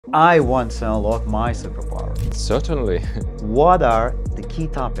I want to unlock my superpower. Certainly. What are the key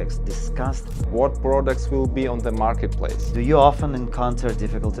topics discussed? What products will be on the marketplace? Do you often encounter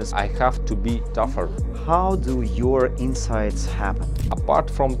difficulties? I have to be tougher. How do your insights happen? Apart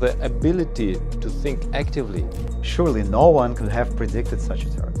from the ability to think actively, Surely no one could have predicted such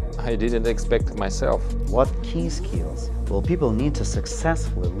a turn. I didn't expect myself. What key skills will people need to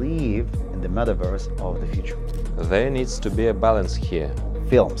successfully live in the metaverse of the future? There needs to be a balance here.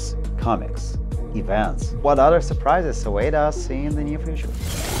 Films, comics, events. What other surprises await us in the near future?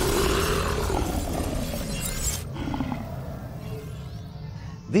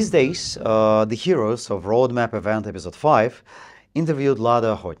 These days, the heroes of Roadmap Event Episode 5 interviewed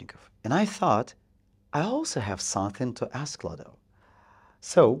Lado Okhotnikov, and I thought I also have something to ask Lado.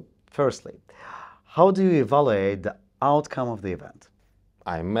 So, firstly, how do you evaluate the outcome of the event?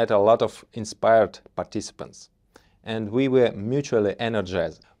 I met a lot of inspired participants, and we were mutually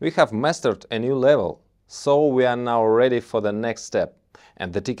energized. We have mastered a new level, so we are now ready for the next step,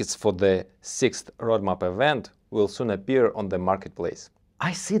 and the tickets for the 6th Roadmap event will soon appear on the marketplace.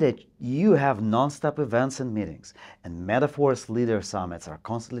 I see that you have non-stop events and meetings, and Metaverse Leader Summits are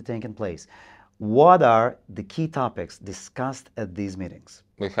constantly taking place. What are the key topics discussed at these meetings?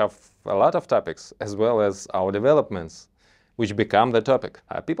 We have a lot of topics, as well as our developments, which become the topic.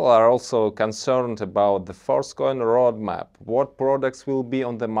 People are also concerned about the forthcoming roadmap, what products will be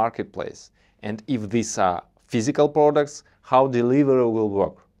on the marketplace, and if these are physical products, how delivery will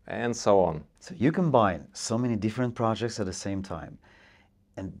work, and so on. So you combine so many different projects at the same time.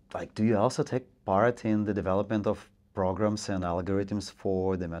 And do you also take part in the development of programs and algorithms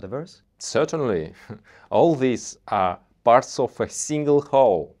for the metaverse? Certainly. All these are parts of a single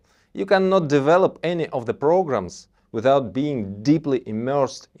whole. You cannot develop any of the programs without being deeply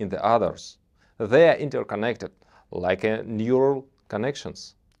immersed in the others. They are interconnected, like neural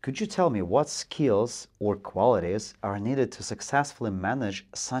connections. Could you tell me what skills or qualities are needed to successfully manage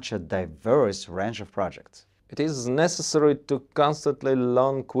such a diverse range of projects? It is necessary to constantly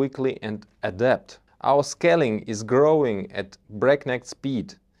learn quickly and adapt. Our scaling is growing at breakneck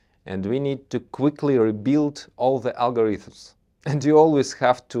speed, and we need to quickly rebuild all the algorithms. And you always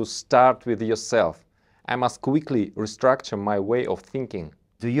have to start with yourself. I must quickly restructure my way of thinking.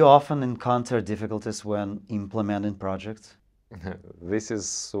 Do you often encounter difficulties when implementing projects? This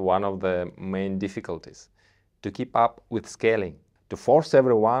is one of the main difficulties. To keep up with scaling, to force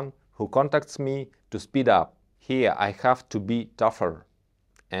everyone who contacts me to speed up. Here I have to be tougher.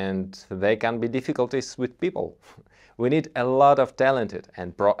 And there can be difficulties with people. We need a lot of talented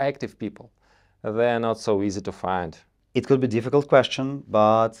and proactive people. They are not so easy to find. It could be a difficult question,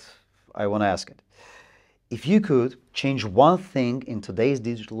 but I want to ask it. If you could change one thing in today's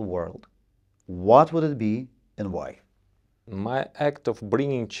digital world, what would it be and why? My act of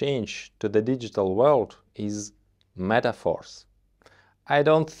bringing change to the digital world is metaphors. I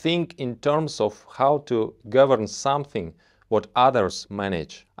don't think in terms of how to govern something what others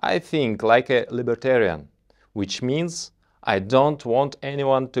manage. I think like a libertarian, which means I don't want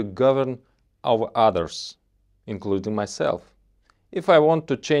anyone to govern over others, including myself. If I want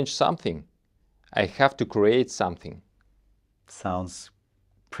to change something, I have to create something. Sounds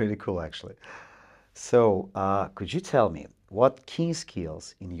pretty cool, actually. So, could you tell me what key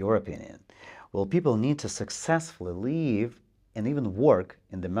skills, in your opinion, will people need to successfully live and even work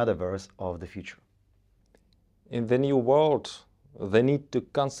in the metaverse of the future? In the new world, the need to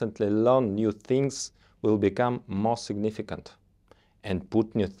constantly learn new things will become more significant and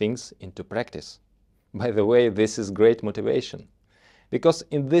put new things into practice. By the way, this is great motivation, because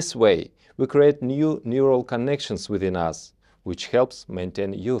in this way we create new neural connections within us, which helps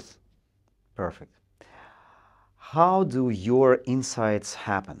maintain youth. Perfect. How do your insights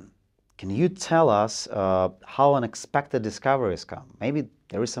happen? Can you tell us how unexpected discoveries come? Maybe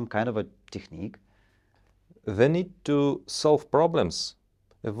there is some kind of a technique? The need to solve problems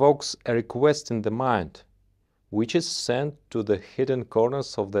evokes a request in the mind, which is sent to the hidden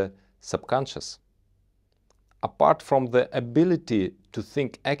corners of the subconscious. Apart from the ability to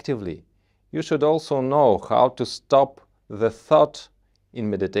think actively, you should also know how to stop the thought in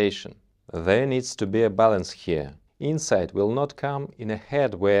meditation. There needs to be a balance here. Insight will not come in a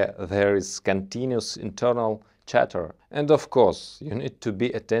head where there is continuous internal chatter. And of course, you need to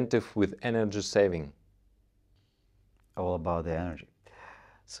be attentive with energy saving. All about the energy.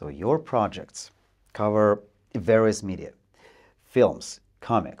 So your projects cover various media, films,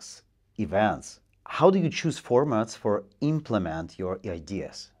 comics, events. How do you choose formats for implement your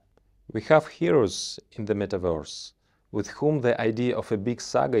ideas? We have heroes in the metaverse with whom the idea of a big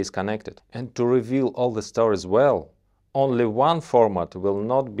saga is connected. And to reveal all the stories well, Only one format will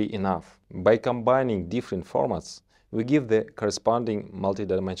not be enough. By combining different formats, we give the corresponding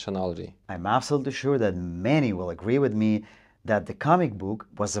multidimensionality. I'm absolutely sure that many will agree with me that the comic book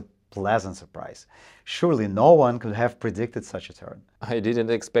was a pleasant surprise. Surely no one could have predicted such a turn. I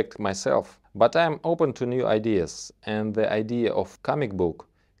didn't expect myself, but I'm open to new ideas, and the idea of comic book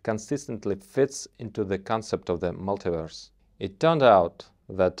consistently fits into the concept of the multiverse. It turned out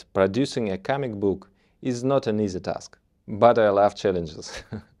that producing a comic book is not an easy task, but I love challenges.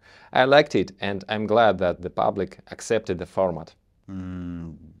 I liked it, and I'm glad that the public accepted the format.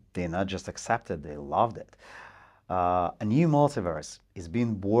 They not just accepted, they loved it. A new multiverse is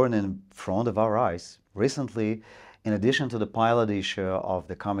being born in front of our eyes. Recently, in addition to the pilot issue of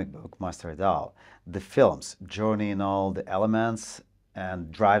the comic book Master DAO, the films Journey in All the Elements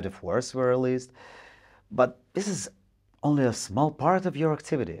and Drive the Force were released. But this is only a small part of your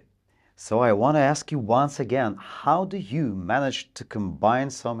activity. So I want to ask you once again, how do you manage to combine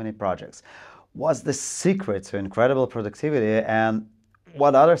so many projects? What's the secret to incredible productivity, and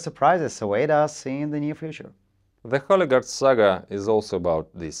what other surprises await us in the near future? The Holy Guard Saga is also about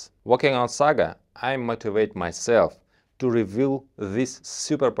this. Working on Saga, I motivate myself to reveal this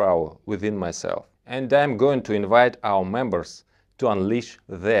superpower within myself. And I'm going to invite our members to unleash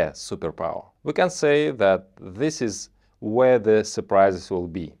their superpower. We can say that this is where the surprises will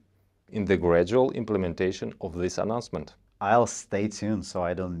be, in the gradual implementation of this announcement. I'll stay tuned so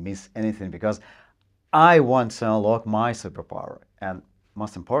I don't miss anything, because I want to unlock my superpower. And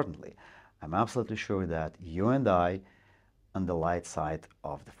most importantly, I'm absolutely sure that you and I on the light side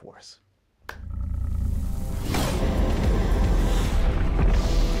of the Force.